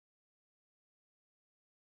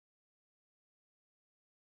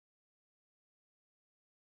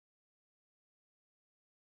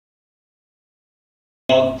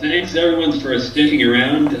Well, thanks everyone for sticking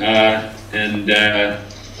around, and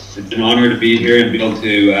it's an honor to be here and be able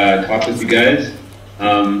to talk with you guys.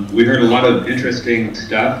 We heard a lot of interesting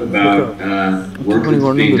stuff about work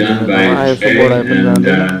that's being done by Jay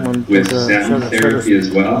and with sound therapy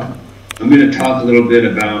as well. I'm going to talk a little bit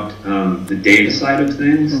about the data side of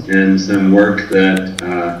things and some work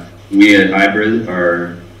that we at Hybrid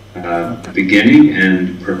are beginning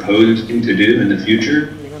and proposing to do in the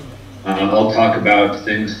future. I'll talk about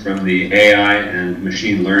things from the AI and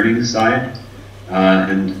machine learning side,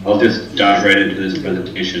 and I'll just dive right into this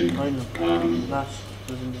presentation.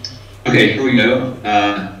 Okay, here we go.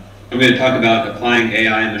 I'm going to talk about applying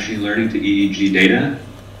AI and machine learning to EEG data.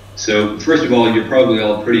 So first of all, you're probably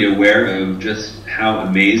all pretty aware of just how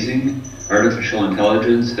amazing artificial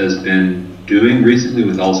intelligence has been doing recently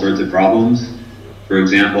with all sorts of problems. For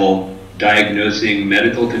example, diagnosing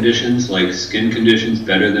medical conditions like skin conditions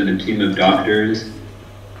better than a team of doctors.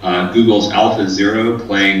 Google's AlphaZero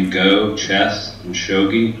playing Go, chess, and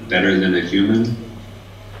shogi better than a human.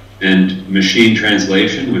 And machine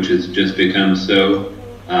translation, which has just become so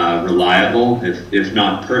reliable, if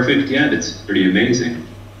not perfect yet, it's pretty amazing.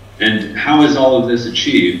 And how is all of this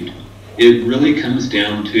achieved? It really comes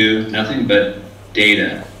down to nothing but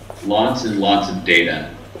data, lots and lots of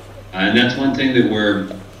data. And that's one thing that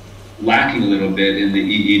we're lacking a little bit in the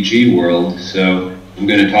EEG world. So I'm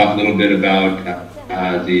going to talk a little bit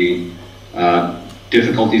about the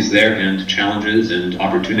difficulties there and challenges and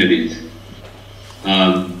opportunities.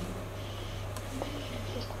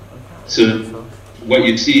 So what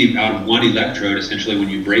you see out of one electrode, essentially when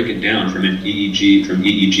you break it down from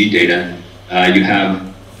EEG data, you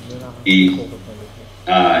have the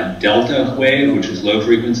delta wave, which is low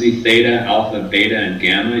frequency, theta, alpha, beta, and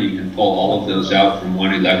gamma. You can pull all of those out from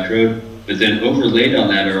one electrode, but then overlaid on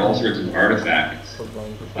that are all sorts of artifacts.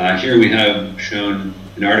 Here we have shown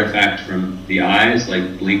an artifact from the eyes,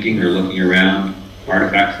 like blinking or looking around,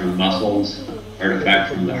 artifact from muscles,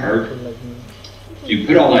 artifact from the heart. If you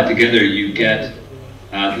put all that together, you get,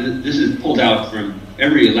 this is pulled out from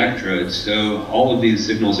every electrode, so all of these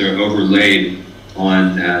signals are overlaid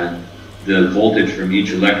on the voltage from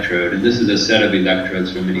each electrode, and this is a set of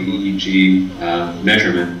electrodes from an EEG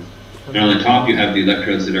measurement. And on the top you have the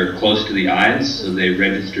electrodes that are close to the eyes, so they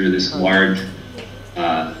register this large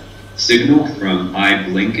signal from eye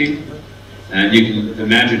blinking. And you can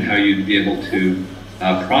imagine how you'd be able to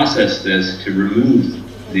process this to remove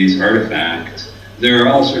these artifacts. There are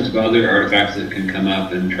all sorts of other artifacts that can come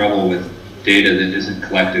up in trouble with data that isn't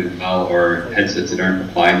collected well or headsets that aren't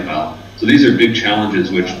applied well. So these are big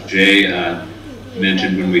challenges which Jay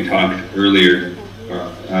mentioned when we talked earlier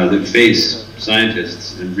that face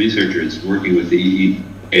scientists and researchers working with the EEG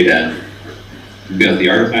data. You've got the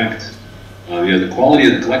artifacts, you have the quality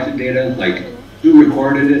of the collected data, like who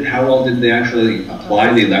recorded it, how well did they actually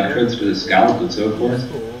apply the electrodes to the scalp, and so forth.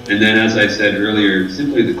 And then, as I said earlier,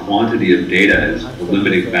 simply the quantity of data is the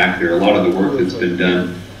limiting factor. A lot of the work that's been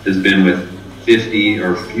done has been with 50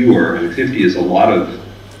 or fewer. I mean, 50 is a lot of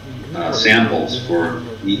samples for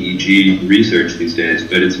EEG research these days,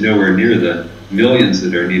 but it's nowhere near the millions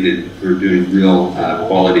that are needed for doing real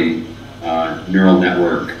quality neural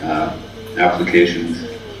network applications.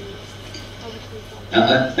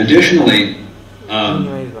 Additionally,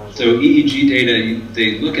 so EEG data,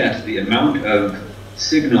 they look at the amount of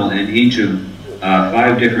signal in each of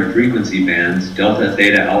 5 different frequency bands, delta,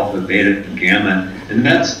 theta, alpha, beta, and gamma, and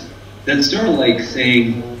that's sort of like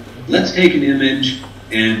saying, let's take an image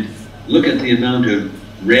and look at the amount of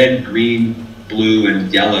red, green, blue,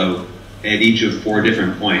 and yellow at each of 4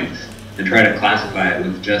 different points and try to classify it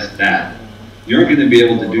with just that. You aren't going to be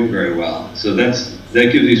able to do very well. So that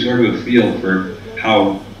gives you sort of a feel for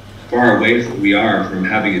how far away we are from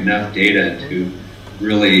having enough data to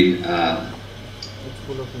really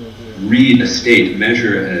read a state,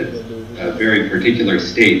 measure a very particular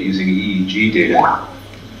state using EEG data.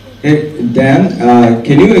 Hey, Dan,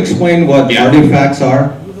 can you explain what artifacts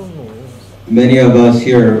are? Many of us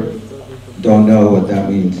here don't know what that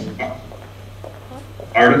means.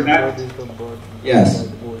 Artifact?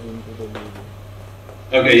 Yes.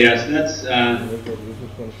 Okay, yes, that's,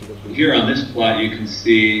 here on this plot you can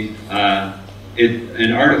see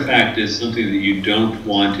an artifact is something that you don't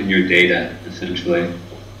want in your data, essentially.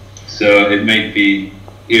 So it might be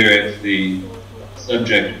here if the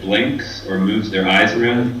subject blinks or moves their eyes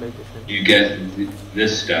around, you get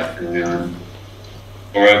this stuff going on.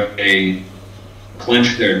 Or if they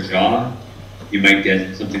clench their jaw, you might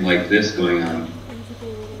get something like this going on.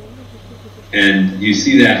 And you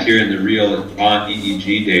see that here in the real raw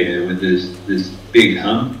EEG data with this big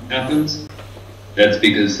hump happens. That's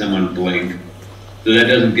because someone blinked. So that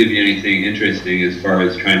doesn't give you anything interesting as far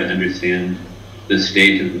as trying to understand the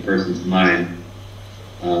state of the person's mind.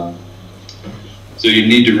 So you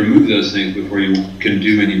need to remove those things before you can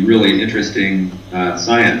do any really interesting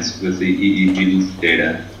science with the EEG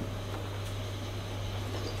data.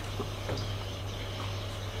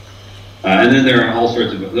 And then there are all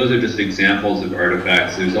sorts of, those are just examples of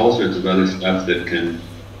artifacts. There's all sorts of other stuff that can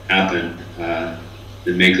happen that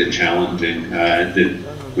makes it challenging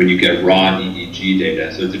when you get raw EEG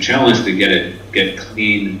data. So it's a challenge to get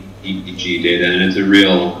clean EEG data, and it's a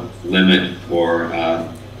real limit for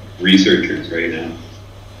researchers right now.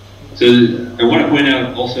 So I want to point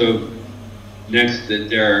out also next that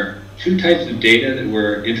there are two types of data that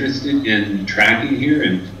we're interested in tracking here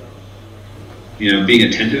and being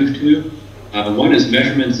attentive to. One is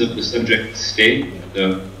measurements of the subject state,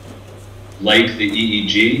 like the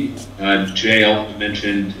EEG. Jay also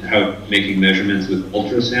mentioned how making measurements with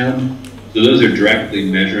ultrasound. So those are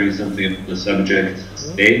directly measuring something of the subject's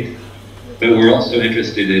state. But we're also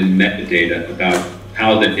interested in metadata about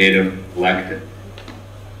how the data collected.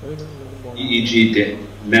 EEG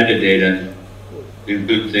metadata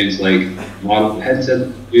include things like model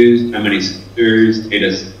headsets used, how many sensors,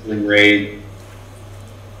 data sampling rate,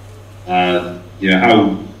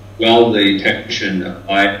 how well the technician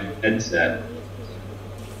applied the headset,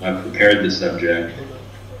 prepared the subject,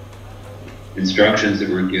 instructions that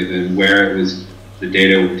were given, where the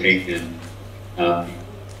data were taken.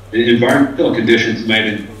 Environmental conditions might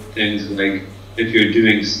include things like if you're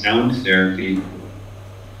doing sound therapy,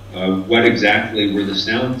 what exactly were the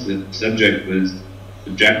sounds that the subject was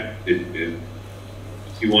subjected to?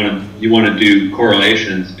 If you want to do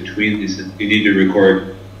correlations between these, you need to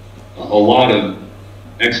record a lot of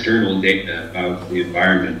external data about the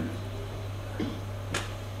environment.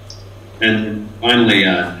 And finally,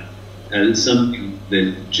 something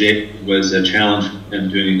that Jay was a challenge in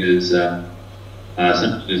doing is some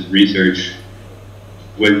of his research.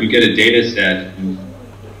 When you get a data set,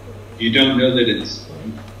 you don't know that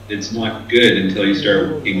it's not good until you start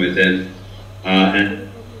working with it. And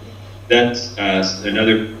that's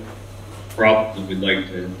another problem we'd like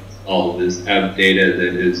to solve, is have data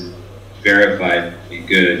that is verified to be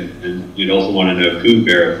good. And you'd also want to know who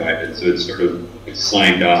verified it, so it's sort of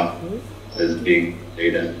signed off as being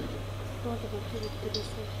data.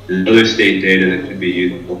 There's other state data that could be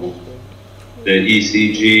useful. The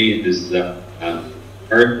ECG is the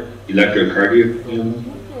heart electrocardiogram,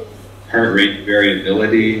 heart rate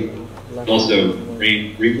variability, also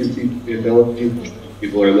brain frequency variability, which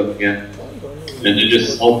people are looking at, and then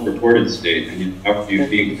just self-reported state, how do you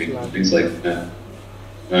feel, things like that.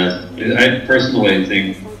 I personally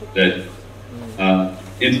think that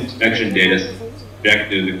introspection data,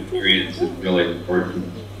 subjective experience, is really important.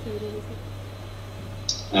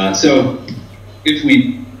 So if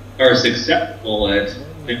we are successful at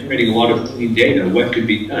generating a lot of clean data, what could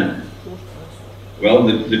be done? Well,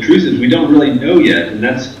 the truth is we don't really know yet, and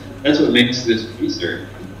that's what makes this research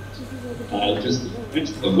just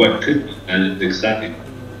of what could be done is exciting.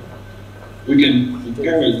 We can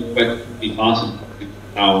compare what could be possible,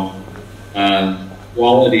 how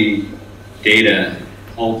quality data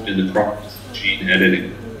helped in the process of gene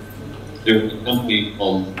editing. There was a company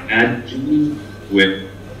called AdGene, which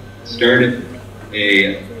started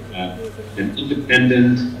an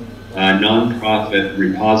independent non-profit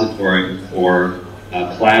repository for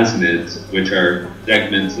plasmids, which are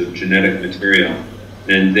segments of genetic material.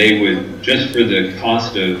 And they would, just for the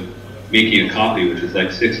cost of making a copy, which is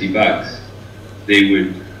like 60 bucks, they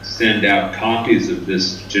would send out copies of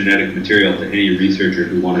this genetic material to any researcher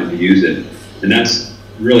who wanted to use it. And that's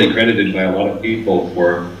really credited by a lot of people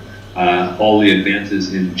for all the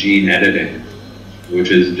advances in gene editing, which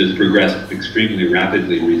has just progressed extremely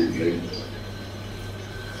rapidly recently.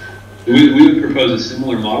 We would propose a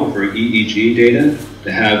similar model for EEG data,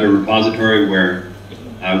 to have a repository where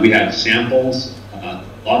we have samples,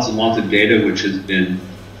 lots and lots of data which has been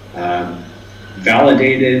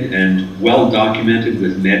validated and well documented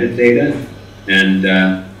with metadata. And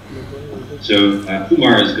so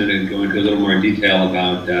Kumar is going to go into a little more detail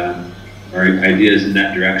about our ideas in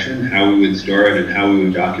that direction, how we would store it and how we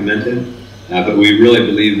would document it. But we really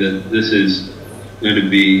believe that this is going to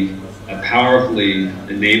be a powerfully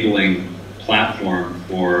enabling platform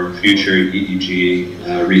for future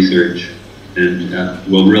EEG research, and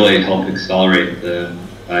will really help accelerate the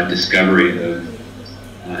discovery of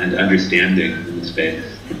and understanding in the space.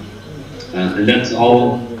 And that's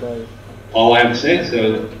all I have to say.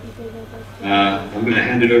 So I'm going to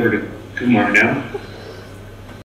hand it over to Kumar now.